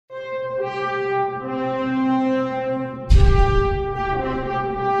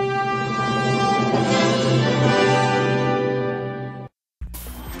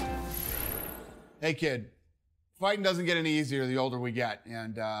Hey, kid, fighting doesn't get any easier the older we get,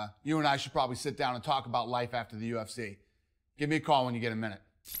 and you and I should probably sit down and talk about life after the UFC. Give me a call when you get a minute.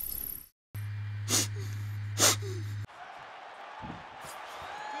 Look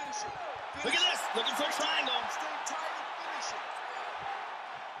at this, looking for a triangle.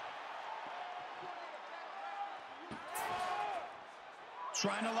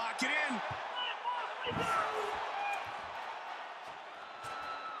 Trying to lock it in.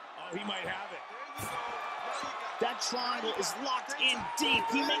 Oh, he might have it. That triangle is locked in deep.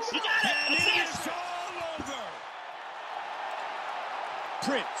 He got it. And it is all over.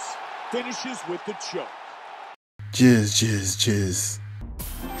 Prince finishes with the choke. Jizz.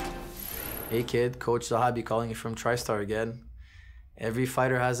 Hey kid, Coach Zahabi calling you from TriStar again. Every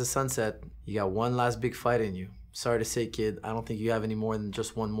fighter has a sunset. You got one last big fight in you. Sorry to say, kid, I don't think you have any more than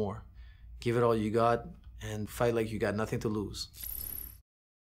just one more. Give it all you got and fight like you got nothing to lose.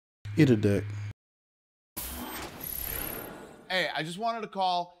 Eat a dick. Hey, I just wanted to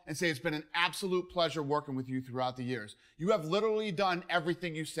call and say it's been an absolute pleasure working with you throughout the years. You have literally done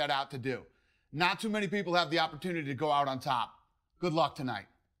everything you set out to do. Not too many people have the opportunity to go out on top. Good luck tonight.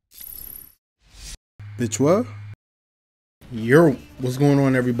 Bitch, what? Yo, what's going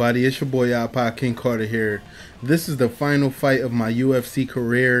on, everybody? It's your boy iPodKingCarter here. This is the final fight of my UFC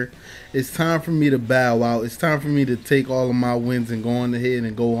career. It's time for me to bow out. It's time for me to take all of my wins and go on ahead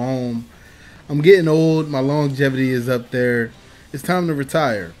and go home. I'm getting old. My longevity is up there. It's time to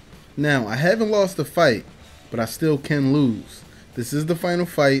retire. Now, I haven't lost a fight, but I still can lose. This is the final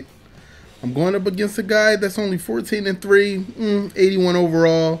fight. I'm going up against a guy that's only 14-3, 81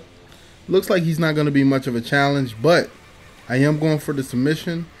 overall. Looks like he's not going to be much of a challenge, but I am going for the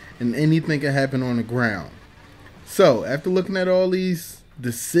submission, and anything can happen on the ground. So, after looking at all these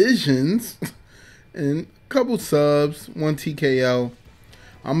decisions, and a couple subs, one TKO,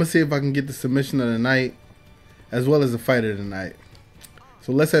 I'm going to see if I can get the submission of the night, as well as the fight of the night.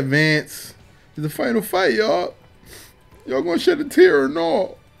 So, let's advance to the final fight, y'all. Y'all going to shed a tear or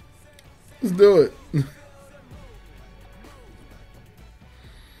no? Let's do it.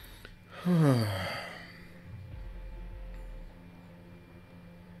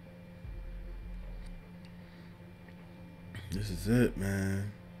 This is it,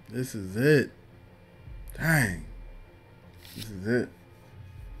 man. This is it. Dang. This is it.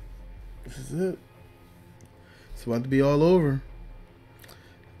 This is it. It's about to be all over.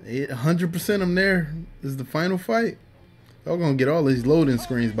 100% I'm there. This is the final fight. Y'all gonna get all these loading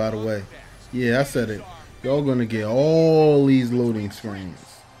screens, by the way. Yeah, I said it. Y'all gonna get all these loading screens.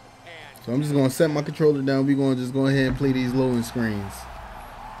 So I'm just gonna set my controller down. We're gonna just go ahead and play these loading screens.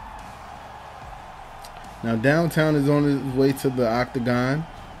 Now Downtown is on his way to the Octagon.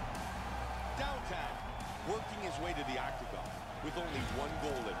 Downtown, working his way to the Octagon with only one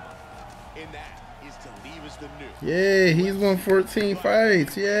goal in mind, and that is to leave as the new. Yay, he's won 14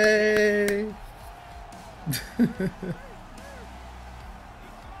 fights. Yay.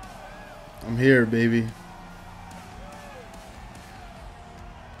 I'm here, baby.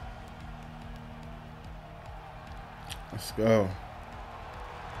 Let's go.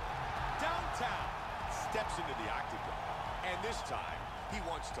 Downtown steps into the Octagon, and this time he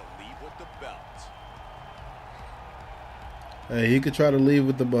wants to leave with the belt. Hey, he could try to leave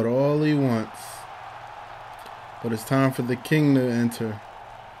with the belt all he wants. But it's time for the king to enter.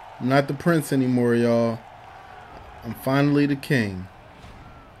 I'm not the prince anymore, y'all. I'm finally the king.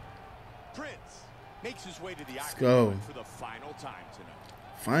 Prince makes his way to the Let's go. Octagon for the final time tonight.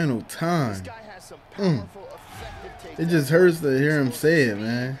 Final time. This guy has some powerful, effective It just hurts to hear him say it,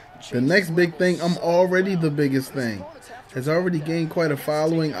 man. The next big thing, I'm already the biggest thing. Has already gained quite a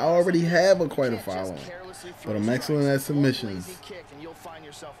following. I already have quite a following. But I'm excellent at submissions.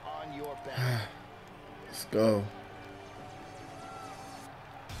 Let's go.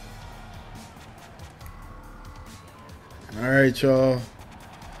 Alright, y'all.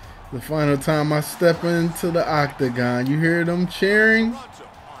 The final time I step into the Octagon. You hear them cheering?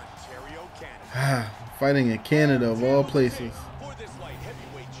 Fighting in Canada of all places.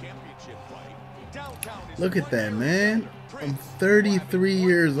 Look at that, man. I'm 33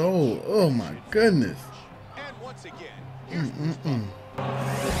 years old. Oh my goodness.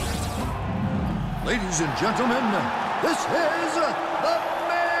 Ladies and gentlemen, this is the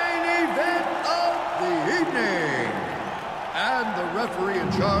main event of the evening. And the referee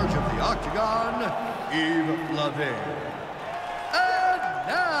in charge of the Octagon, Yves Lavelle. And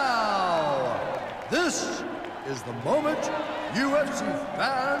now, this is the moment UFC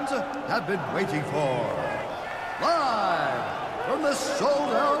fans have been waiting for. Live from the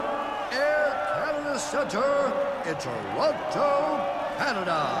sold-out Air Canada Center in Toronto,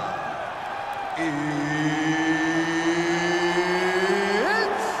 Canada. It's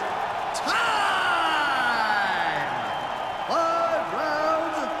time! 5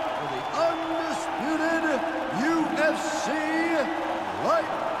 rounds for the undisputed UFC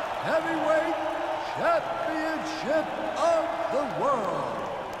Light Heavyweight Championship of the world.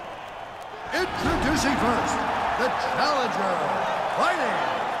 Introducing first, the challenger, fighting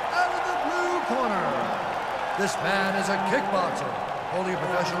out of the blue corner. This man is a kickboxer, holding a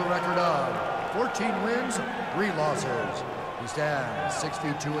professional record of 14 wins, 3 losses. He stands 6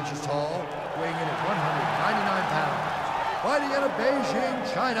 feet 2 inches tall, weighing in at 199 pounds. Fighting out of Beijing,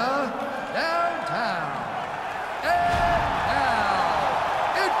 China, downtown. And now,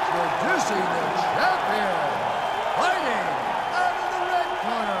 introducing the champion, fighting out of the red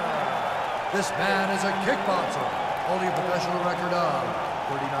corner. This man is a kickboxer, holding a professional record of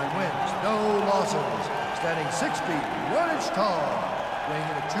 39 wins, no losses. Standing 6 feet 1 inch tall, weighing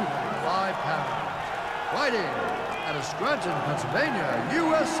in at 205 pounds. Fighting out of Scranton, Pennsylvania,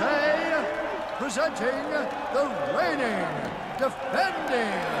 USA, presenting the reigning,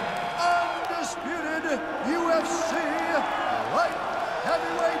 defending, undisputed UFC Light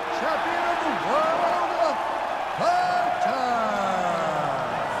Heavyweight Champion of the world, Carter.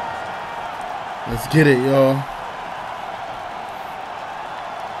 Let's get it, y'all.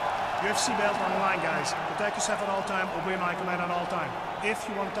 UFC belt on the line, guys. Protect yourself at all time. Obey my command at all time. If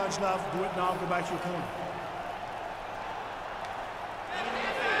you want to touch love, do it now. Go back to your corner.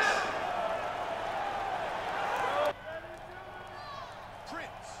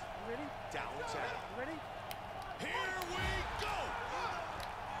 Prince. Ready? Downtown. Ready? Here we go.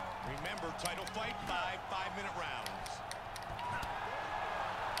 Remember, title fight, 5-minute rounds.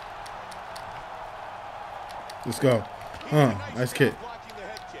 Let's go. Nice kick.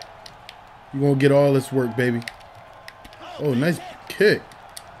 You won't get all this work, baby. Oh, nice kick.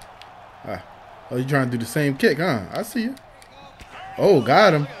 Oh, you trying to do the same kick, huh? I see you. Oh,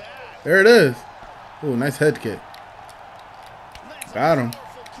 got him. There it is. Oh, nice head kick. Got him.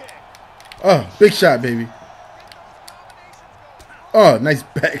 Oh, big shot, baby. Oh, nice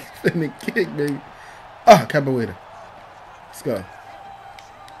back spinning kick, baby. Oh, capoeira. Let's go.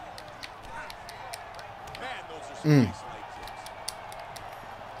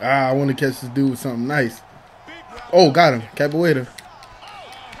 I want to catch this dude with something nice. Oh, got him. Capoeira.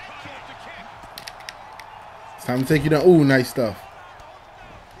 It's time to take you down. Ooh, nice stuff.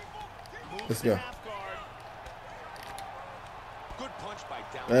 Let's go.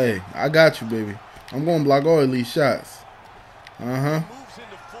 Hey, I got you, baby. I'm going to block all of these shots. Uh-huh.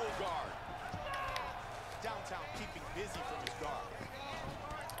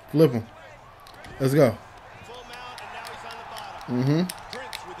 Flip him. Let's go. Mm-hmm.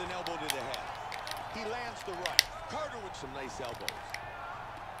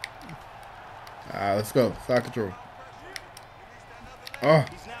 Let's go. Side control. Oh.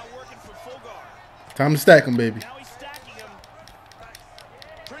 Time to stack him, baby.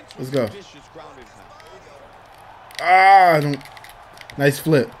 Let's go. I don't. Nice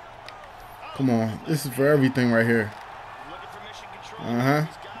flip. Come on. This is for everything right here. Uh-huh.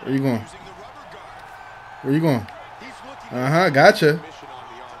 Where you going? Where you going? Uh-huh. Gotcha.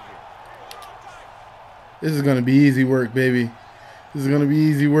 This is going to be easy work, baby. This is going to be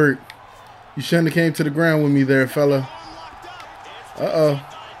easy work. You shouldn't have came to the ground with me there, fella. Uh-oh.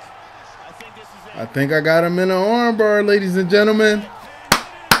 I think I got him in an armbar, ladies and gentlemen.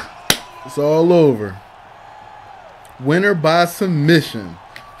 It's all over. Winner by submission.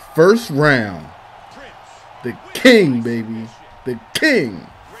 First round. The king, baby. The king.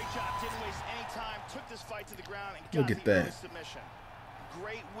 Look at that.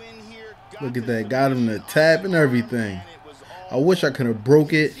 Look at that. Got him to tap and everything. I wish I could have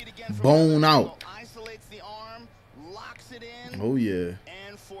broke it bone out. Oh, yeah.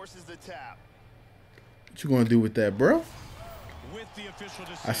 What you gonna do with that, bro?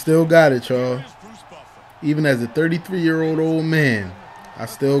 I still got it, y'all. Even as a 33-year-old old man, I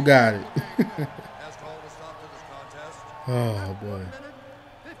still got it. Oh, boy.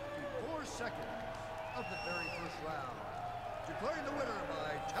 54 seconds of the very first round. Declaring the winner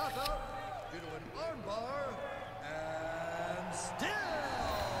by tap out due to an armbar, and still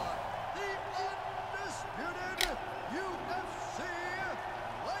the undisputed UFC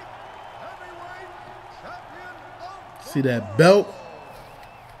Light Heavyweight Champion of the See that belt?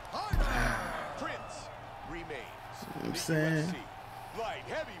 Prince remains You know what I'm saying? Light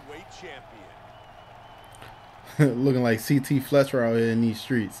Heavyweight Champion. Looking like CT Fletcher out here in these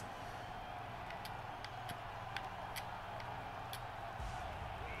streets.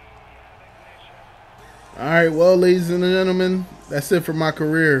 All right, well, ladies and gentlemen, that's it for my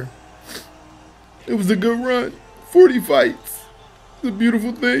career. It was a good run. 40 fights. It's a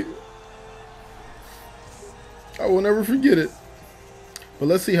beautiful thing. I will never forget it. But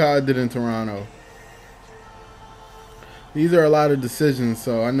let's see how I did in Toronto. These are a lot of decisions,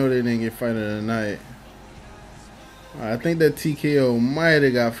 so I know they didn't get fight of the night. I think that TKO might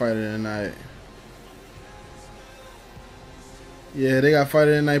have got fight of the night. Yeah, they got fight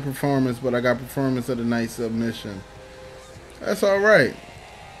of the night performance, but I got performance of the night submission. That's alright.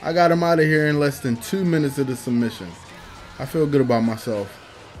 I got him out of here in less than 2 minutes of the submission. I feel good about myself.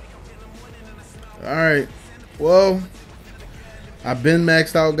 Alright. Well, I've been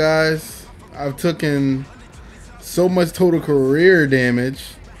maxed out, guys. I've taken so much total career damage.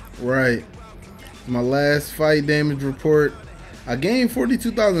 Right. My last fight damage report. I gained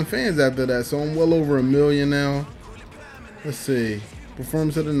 42,000 fans after that, so I'm well over 1 million now. Let's see.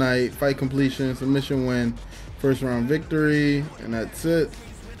 Performance of the night, fight completion, submission win, first round victory, and that's it.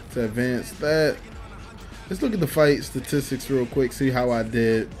 Let's advance that. Let's look at the fight statistics real quick, see how I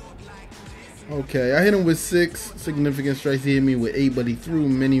did. Okay, I hit him with 6 significant strikes. He hit me with 8, but he threw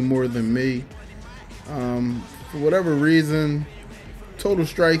many more than me. For whatever reason, total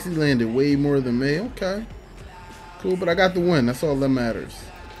strikes, he landed way more than me. Okay, cool, but I got the win. That's all that matters.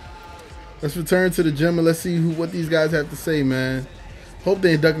 Let's return to the gym and let's see what these guys have to say, man. Hope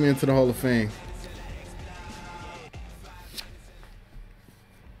they induct me into the Hall of Fame.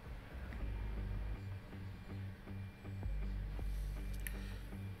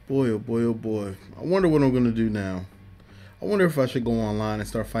 Boy, oh boy, oh boy. I wonder what I'm going to do now. I wonder if I should go online and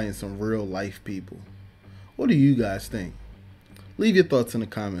start fighting some real life people. What do you guys think? Leave your thoughts in the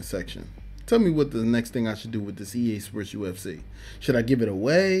comment section. Tell me what the next thing I should do with this EA Sports UFC. Should I give it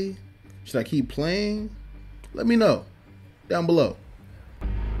away? Should I keep playing? Let me know down below.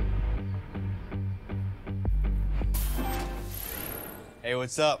 Hey,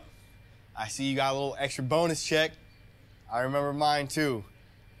 what's up? I see you got a little extra bonus check. I remember mine too.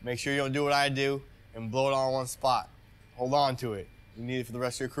 Make sure you don't do what I do and blow it all in one spot. Hold on to it. You need it for the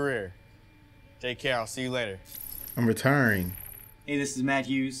rest of your career. Take care. I'll see you later. I'm retiring. Hey, this is Matt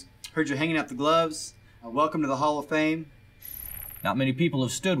Hughes. Heard you're hanging up the gloves. Welcome to the Hall of Fame. Not many people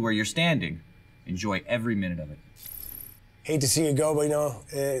have stood where you're standing. Enjoy every minute of it. Hate to see you go, but you know,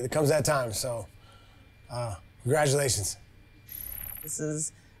 it comes that time, so congratulations. This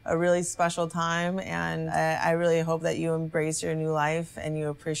is a really special time, and I really hope that you embrace your new life and you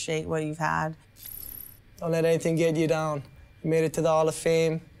appreciate what you've had. Don't let anything get you down. You made it to the Hall of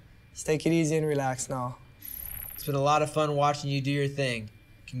Fame. Just take it easy and relax now. It's been a lot of fun watching you do your thing.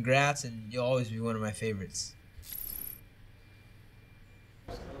 Congrats, and you'll always be one of my favorites.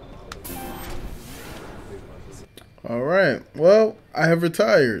 All right. Well, I have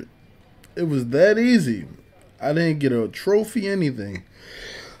retired. It was that easy. I didn't get a trophy, anything.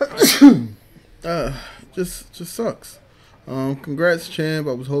 Just sucks. Congrats, champ.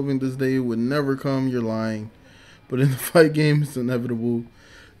 I was hoping this day would never come. You're lying. But in the fight game, it's inevitable.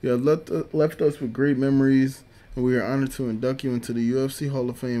 You have left us with great memories, and we are honored to induct you into the UFC Hall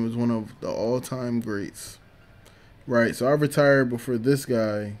of Fame as one of the all-time greats. Right, so I retired before this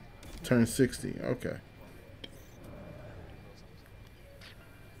guy turned 60. Okay.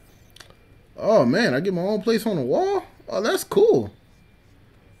 Oh, man, I get my own place on the wall? Oh, that's cool.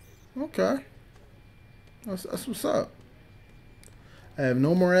 Okay. That's what's up. I have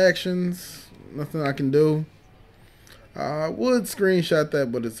no more actions. Nothing I can do. I would screenshot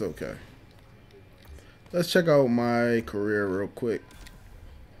that, but it's okay. Let's check out my career real quick.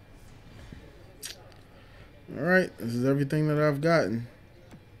 Alright, this is everything that I've gotten.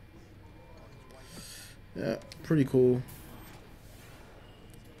 Yeah, pretty cool.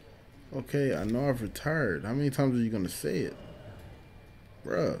 Okay, I know I've retired. How many times are you going to say it?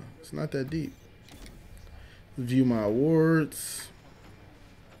 Bruh, it's not that deep. View my awards.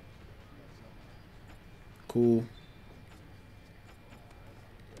 Cool.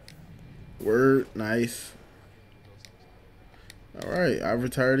 Word, nice. Alright, I've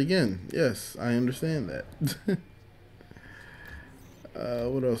retired again. Yes, I understand that.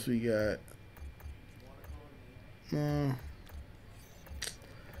 What else we got?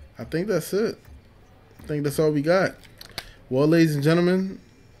 I think that's it. I think that's all we got. Well, ladies and gentlemen,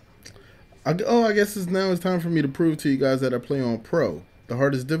 I guess now it's time for me to prove to you guys that I play on Pro, the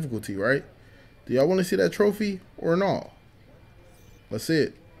hardest difficulty, right? Do y'all want to see that trophy or no? Let's see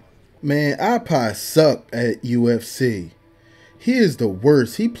it. Man, iPod sucked at UFC. He is the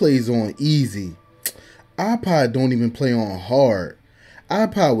worst. He plays on easy. iPod don't even play on hard.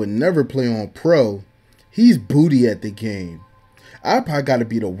 iPod would never play on Pro. He's booty at the game. iPod got to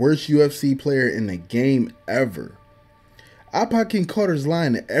be the worst UFC player in the game ever. iPodKingCarter's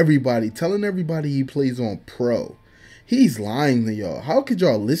lying to everybody, telling everybody he plays on pro. He's lying to y'all. How could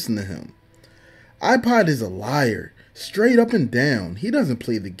y'all listen to him? iPod is a liar, straight up and down. He doesn't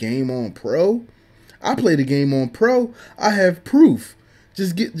play the game on pro. I play the game on pro. I have proof.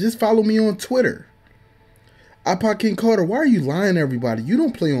 Just follow me on Twitter. iPodKingCarter, why are you lying to everybody? You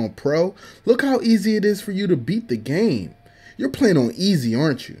don't play on pro. Look how easy it is for you to beat the game. You're playing on easy,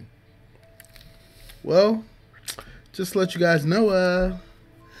 aren't you? Well, just to let you guys know,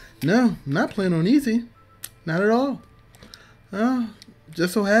 no, I'm not playing on easy. Not at all.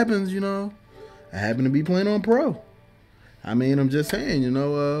 Just so happens, I happen to be playing on pro. I mean, I'm just saying,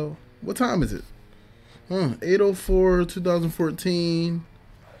 what time is it? 8:04, 2014.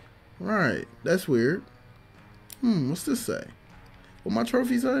 Right, that's weird. What's this say? What my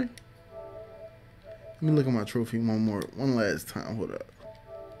trophy say? Let me look at my trophy one last time. Hold up.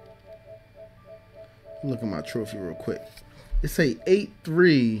 Let me look at my trophy real quick. It say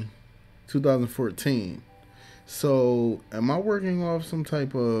 8/3, 2014. So, am I working off some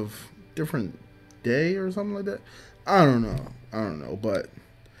type of different day or something like that? I don't know. But,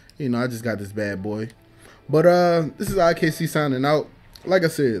 I just got this bad boy. But, this is IKC signing out. Like I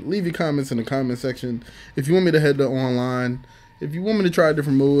said, leave your comments in the comment section. If you want me to head to online, if you want me to try a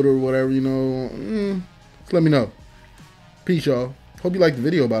different mode or whatever, just let me know. Peace, y'all. Hope you liked the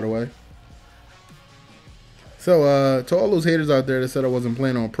video, by the way. So, to all those haters out there that said I wasn't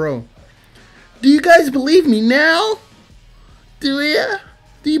playing on pro, do you guys believe me now? Do ya?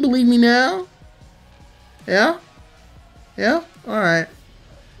 Do you believe me now? Yeah? Yeah? Alright.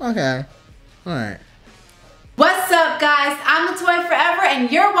 Okay. Alright. What's up, guys? I'm the Toy Forever,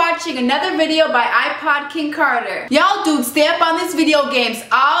 and you're watching another video by iPodKingCarter. Y'all dudes stay up on these video games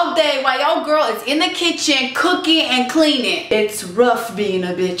all day while y'all girl is in the kitchen cooking and cleaning. It's rough being a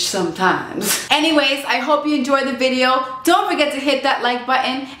bitch sometimes. Anyways, I hope you enjoyed the video. Don't forget to hit that like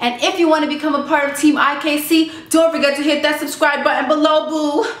button, and if you want to become a part of Team IKC, don't forget to hit that subscribe button below,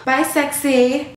 boo. Bye, sexy.